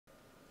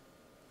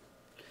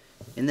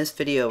In this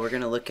video, we're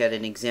going to look at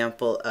an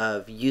example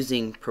of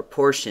using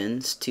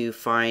proportions to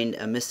find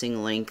a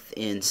missing length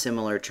in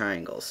similar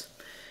triangles.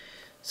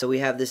 So we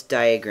have this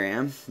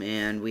diagram,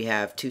 and we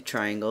have two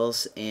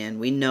triangles, and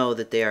we know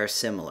that they are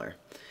similar.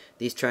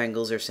 These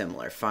triangles are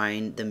similar.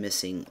 Find the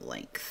missing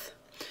length.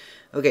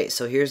 Okay,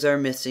 so here's our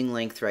missing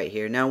length right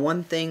here. Now,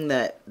 one thing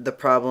that the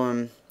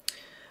problem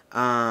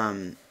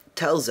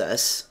tells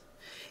us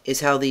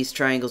is how these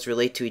triangles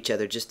relate to each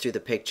other just through the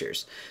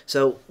pictures.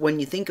 So when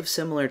you think of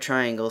similar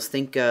triangles,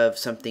 think of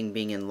something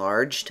being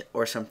enlarged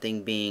or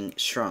something being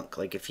shrunk.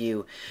 Like if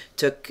you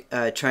took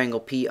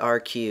triangle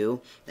PRQ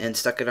and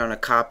stuck it on a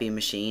copy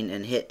machine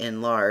and hit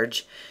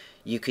enlarge,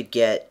 you could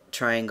get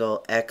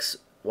triangle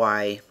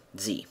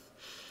XYZ.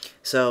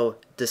 So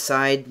the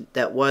side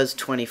that was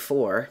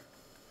 24,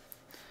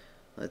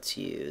 let's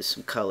use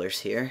some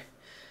colors here.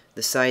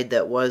 The side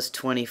that was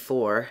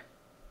 24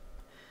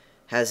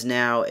 has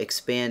now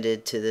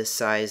expanded to this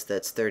size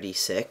that's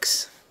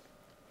 36.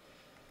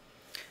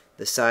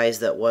 The size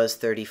that was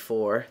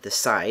 34, the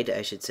side,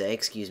 I should say,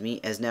 excuse me,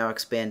 has now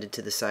expanded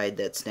to the side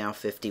that's now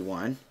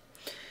 51.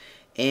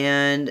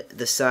 And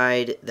the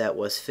side that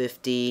was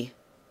 50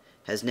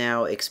 has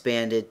now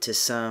expanded to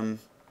some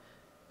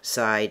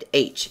side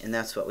H, and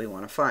that's what we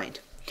want to find.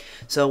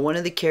 So one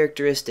of the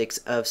characteristics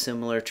of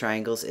similar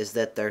triangles is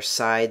that their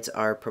sides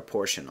are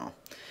proportional.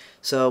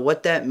 So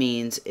what that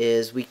means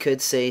is we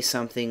could say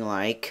something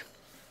like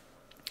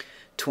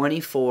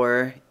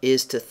 24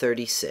 is to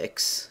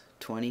 36.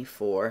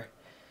 24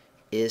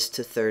 is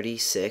to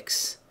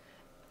 36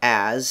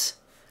 as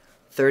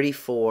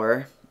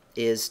 34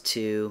 is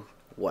to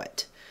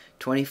what?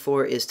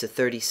 24 is to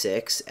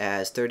 36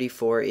 as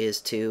 34 is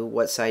to,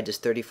 what side does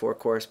 34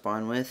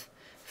 correspond with?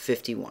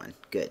 51.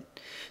 Good.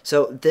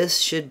 So this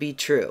should be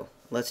true.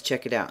 Let's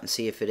check it out and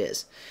see if it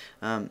is.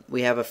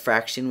 We have a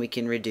fraction. We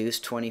can reduce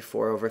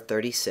 24 over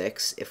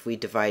 36. If we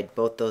divide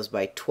both those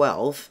by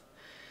 12,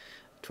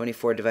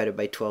 24 divided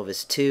by 12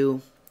 is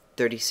 2.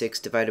 36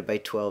 divided by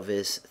 12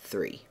 is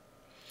 3.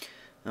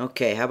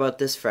 Okay, how about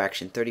this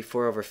fraction?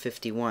 34 over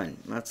 51.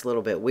 That's a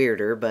little bit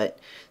weirder, but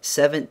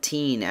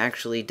 17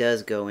 actually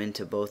does go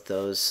into both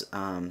those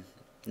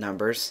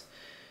numbers.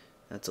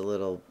 That's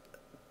a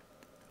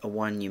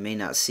one you may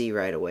not see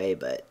right away,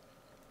 but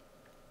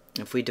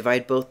if we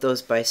divide both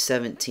those by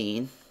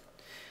 17,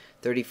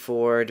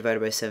 34 divided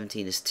by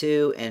 17 is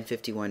 2, and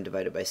 51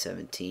 divided by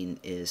 17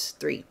 is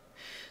 3.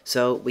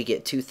 So we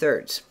get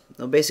 2/3.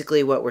 Well,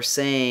 basically what we're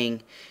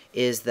saying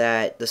is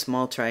that the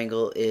small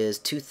triangle is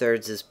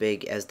 2/3 as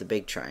big as the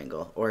big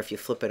triangle. Or if you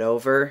flip it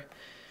over,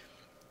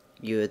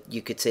 you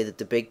could say that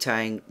the big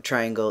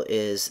triangle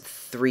is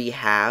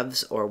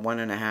 3/2 or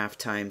 1.5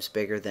 times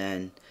bigger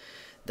than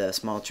the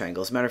small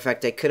triangle. As a matter of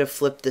fact, I could have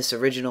flipped this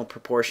original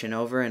proportion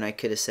over and I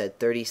could have said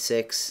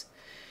 36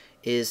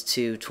 is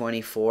to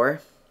 24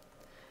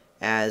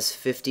 as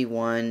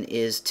 51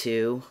 is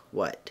to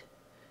what?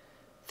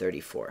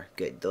 34.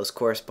 Good. Those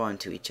correspond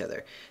to each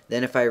other.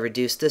 Then if I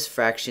reduce this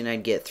fraction,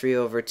 I'd get 3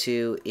 over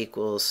 2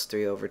 equals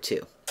 3 over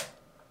 2.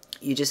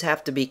 You just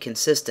have to be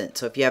consistent.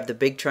 So if you have the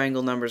big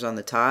triangle numbers on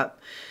the top,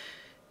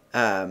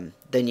 then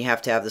you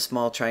have to have the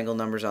small triangle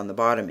numbers on the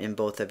bottom in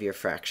both of your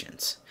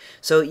fractions.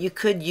 So you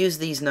could use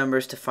these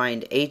numbers to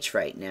find H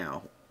right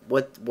now.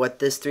 What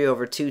this 3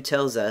 over 2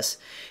 tells us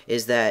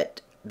is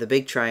that the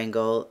big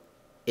triangle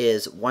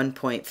is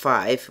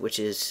 1.5, which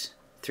is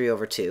 3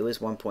 over 2 is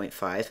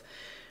 1.5,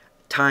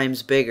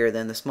 times bigger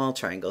than the small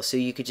triangle. So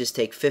you could just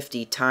take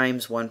 50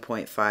 times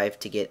 1.5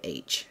 to get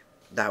H.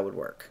 That would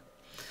work.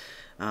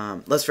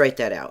 Let's write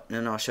that out, and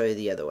then I'll show you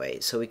the other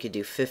way. So we could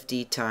do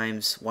 50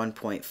 times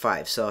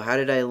 1.5. So how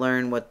did I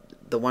learn what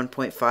the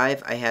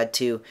 1.5? I had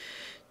to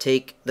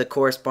take the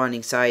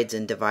corresponding sides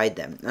and divide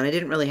them. And I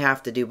didn't really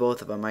have to do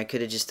both of them. I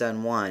could have just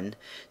done one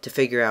to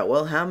figure out,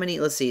 well, how many,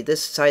 let's see,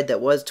 this side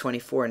that was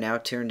 24 now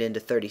turned into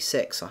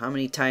 36. So how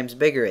many times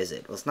bigger is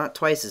it? Well, it's not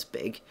twice as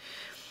big.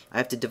 I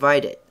have to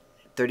divide it.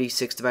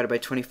 36 divided by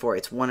 24,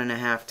 it's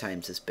 1.5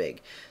 times as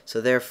big. So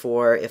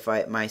therefore, if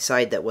my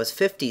side that was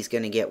 50 is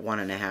going to get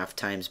 1.5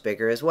 times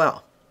bigger as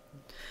well.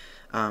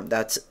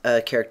 That's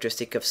a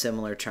characteristic of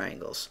similar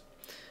triangles.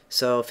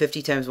 So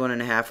 50 times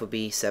 1.5 would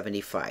be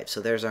 75. So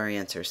there's our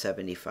answer,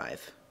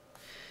 75.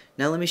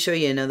 Now let me show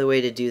you another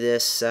way to do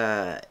this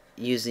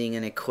using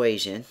an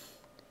equation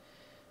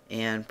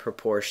and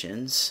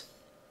proportions.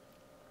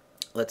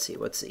 Let's see,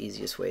 what's the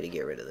easiest way to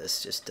get rid of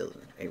this? Just to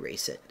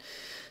erase it.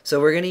 So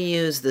we're going to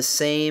use the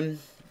same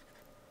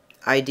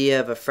idea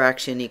of a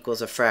fraction equals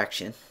a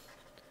fraction.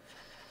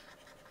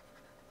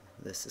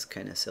 This is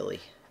kind of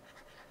silly.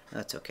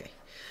 That's okay.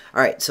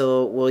 Alright,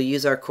 so we'll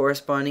use our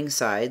corresponding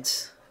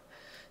sides.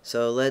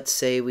 So let's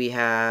say we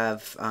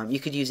have, you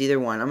could use either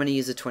one. I'm going to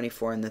use the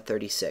 24 and the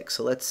 36.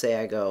 So let's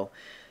say I go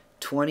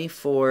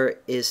 24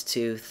 is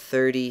to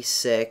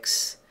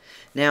 36.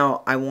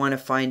 Now I want to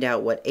find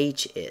out what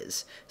H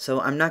is. So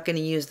I'm not going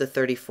to use the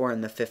 34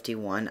 and the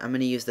 51. I'm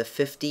going to use the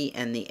 50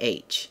 and the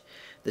H.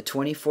 The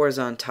 24 is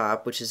on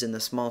top, which is in the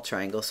small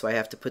triangle, so I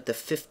have to put the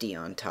 50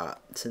 on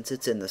top since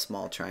it's in the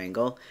small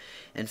triangle.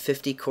 And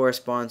 50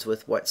 corresponds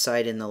with what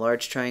side in the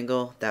large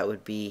triangle? That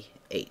would be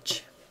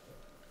H.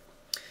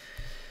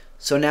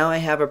 So now I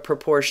have a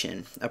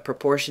proportion. A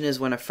proportion is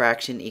when a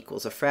fraction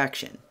equals a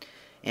fraction.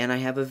 And I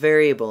have a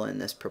variable in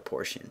this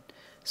proportion.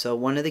 So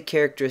one of the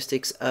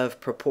characteristics of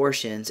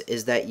proportions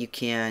is that you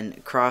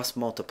can cross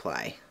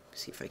multiply.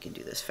 See if I can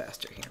do this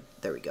faster here.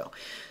 There we go.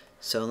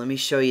 So let me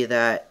show you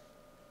that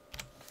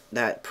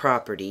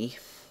property.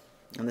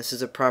 And this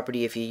is a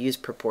property, if you use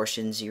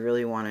proportions, you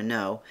really want to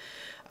know.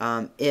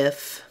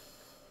 If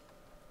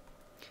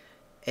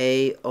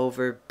A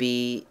over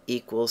B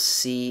equals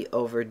C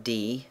over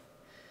D,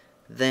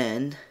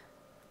 then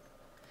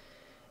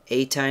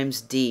A times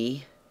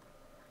D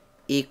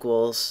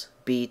equals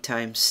B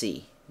times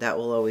C. That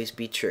will always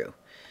be true.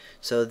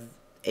 So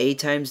A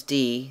times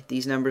D,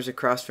 these numbers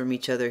across from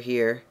each other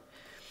here,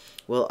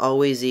 will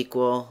always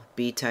equal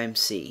B times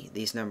C,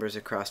 these numbers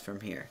across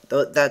from here.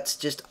 That's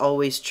just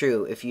always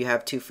true if you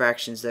have two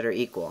fractions that are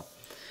equal.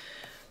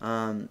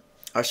 I'll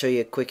show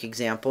you a quick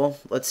example.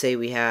 Let's say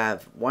we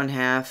have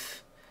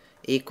 1/2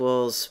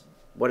 equals,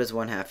 what does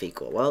 1/2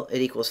 equal? Well,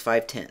 it equals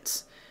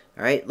 5/10.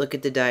 Alright, look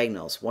at the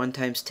diagonals. 1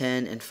 times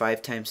 10 and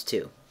 5 times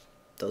 2.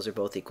 Those are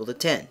both equal to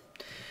 10.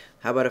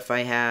 How about if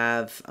I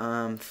have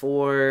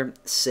 4,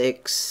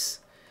 6,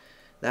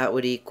 that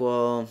would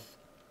equal,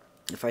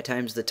 if I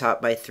times the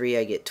top by 3,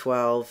 I get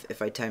 12.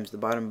 If I times the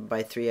bottom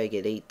by 3, I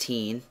get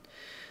 18.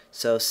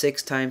 So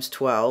 6 times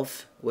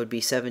 12 would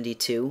be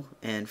 72,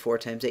 and 4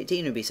 times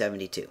 18 would be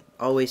 72.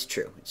 Always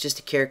true. It's just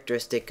a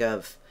characteristic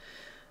of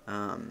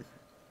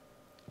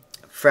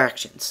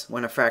fractions.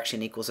 When a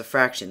fraction equals a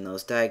fraction,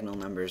 those diagonal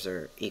numbers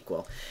are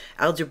equal.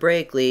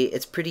 Algebraically,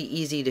 it's pretty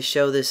easy to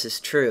show this is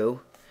true.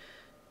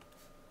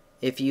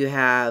 If you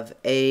have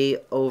A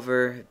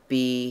over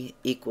B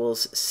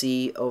equals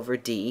C over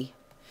D,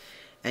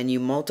 and you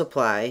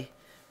multiply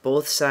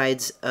both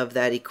sides of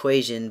that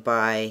equation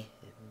by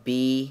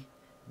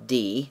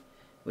BD,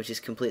 which is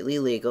completely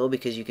legal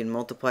because you can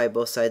multiply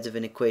both sides of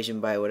an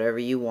equation by whatever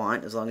you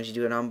want as long as you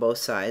do it on both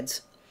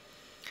sides.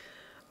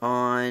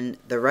 On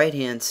the right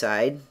hand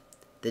side,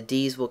 the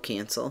D's will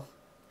cancel,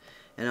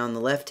 and on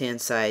the left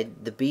hand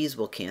side, the B's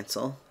will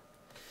cancel.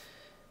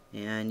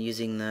 And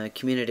using the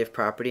commutative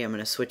property, I'm going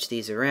to switch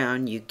these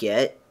around. You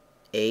get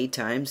A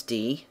times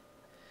D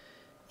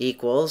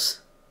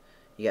equals,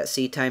 you got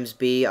C times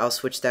B. I'll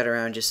switch that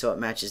around just so it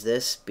matches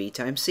this, B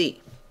times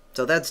C.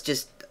 So that's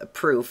just a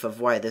proof of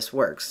why this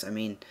works. I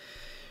mean,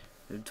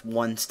 it's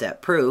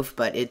one-step proof,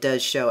 but it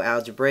does show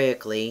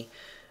algebraically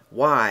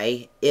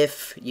why,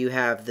 if you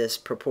have this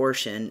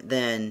proportion,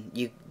 then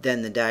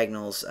the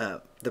diagonals,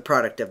 the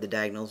product of the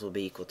diagonals will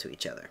be equal to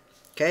each other.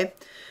 Okay?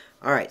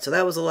 Alright, so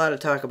that was a lot of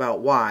talk about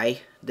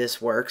why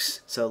this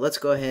works. So let's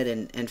go ahead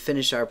and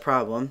finish our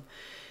problem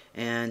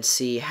and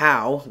see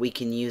how we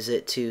can use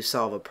it to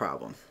solve a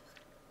problem.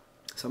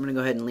 So I'm going to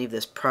go ahead and leave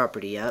this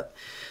property up.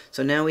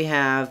 So now we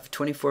have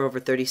 24 over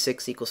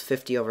 36 equals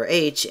 50 over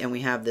h, and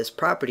we have this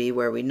property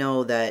where we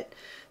know that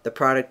the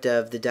product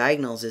of the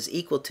diagonals is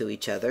equal to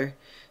each other.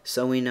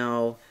 So we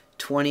know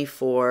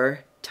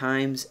 24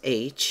 times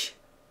h,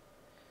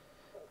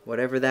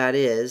 whatever that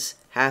is,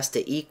 has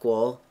to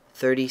equal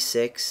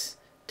 36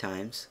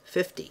 times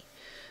 50.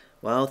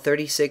 Well,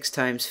 36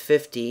 times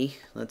 50,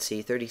 let's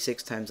see,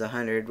 36 times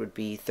 100 would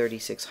be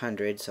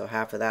 3600, so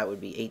half of that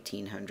would be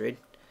 1800.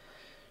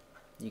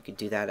 You could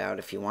do that out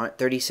if you want.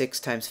 36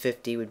 times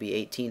 50 would be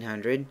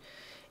 1800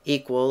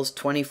 equals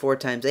 24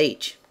 times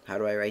h. How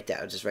do I write that?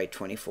 I'll just write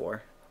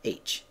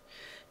 24h.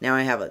 Now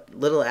I have a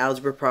little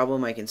algebra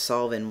problem I can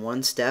solve in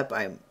one step.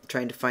 I'm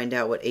trying to find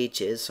out what h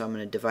is, so I'm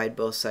going to divide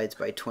both sides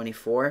by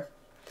 24.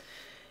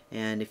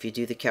 And if you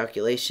do the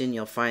calculation,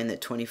 you'll find that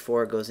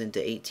 24 goes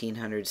into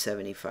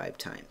 1875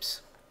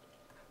 times.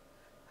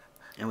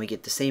 And we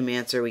get the same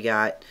answer we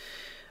got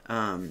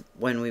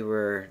when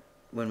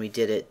we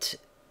did it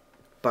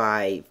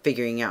by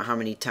figuring out how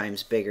many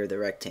times bigger the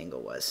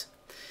rectangle was.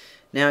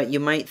 Now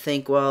you might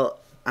think, well,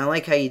 I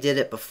like how you did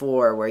it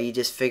before, where you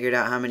just figured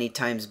out how many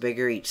times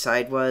bigger each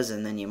side was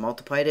and then you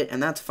multiplied it,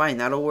 and that's fine.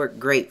 That'll work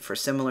great for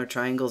similar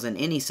triangles and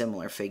any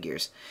similar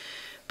figures.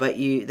 But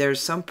there's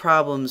some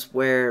problems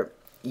where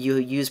you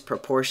use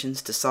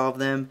proportions to solve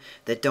them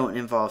that don't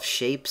involve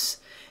shapes.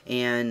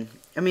 And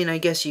I mean, I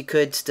guess you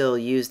could still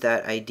use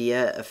that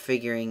idea of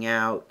figuring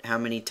out how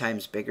many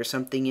times bigger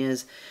something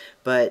is,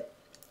 but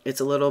it's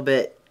a little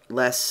bit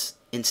less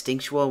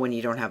instinctual when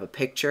you don't have a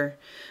picture.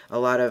 A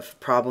lot of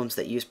problems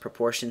that use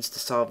proportions to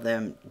solve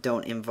them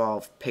don't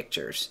involve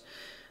pictures.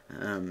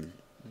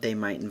 They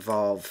might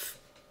involve,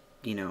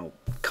 you know,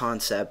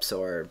 concepts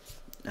or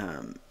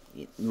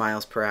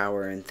miles per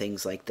hour and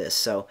things like this.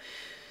 So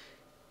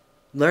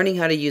learning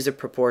how to use a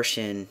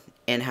proportion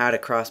and how to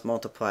cross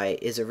multiply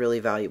is a really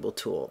valuable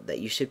tool that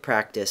you should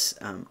practice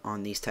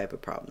on these type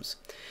of problems.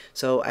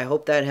 So I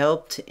hope that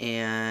helped,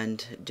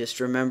 and just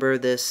remember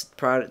this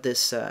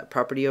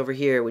property over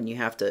here. When you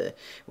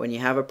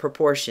have a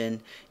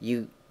proportion,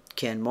 you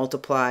can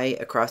multiply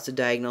across the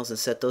diagonals and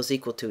set those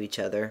equal to each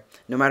other.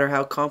 No matter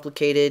how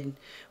complicated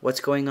what's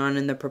going on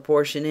in the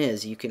proportion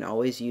is, you can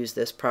always use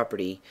this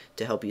property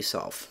to help you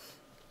solve.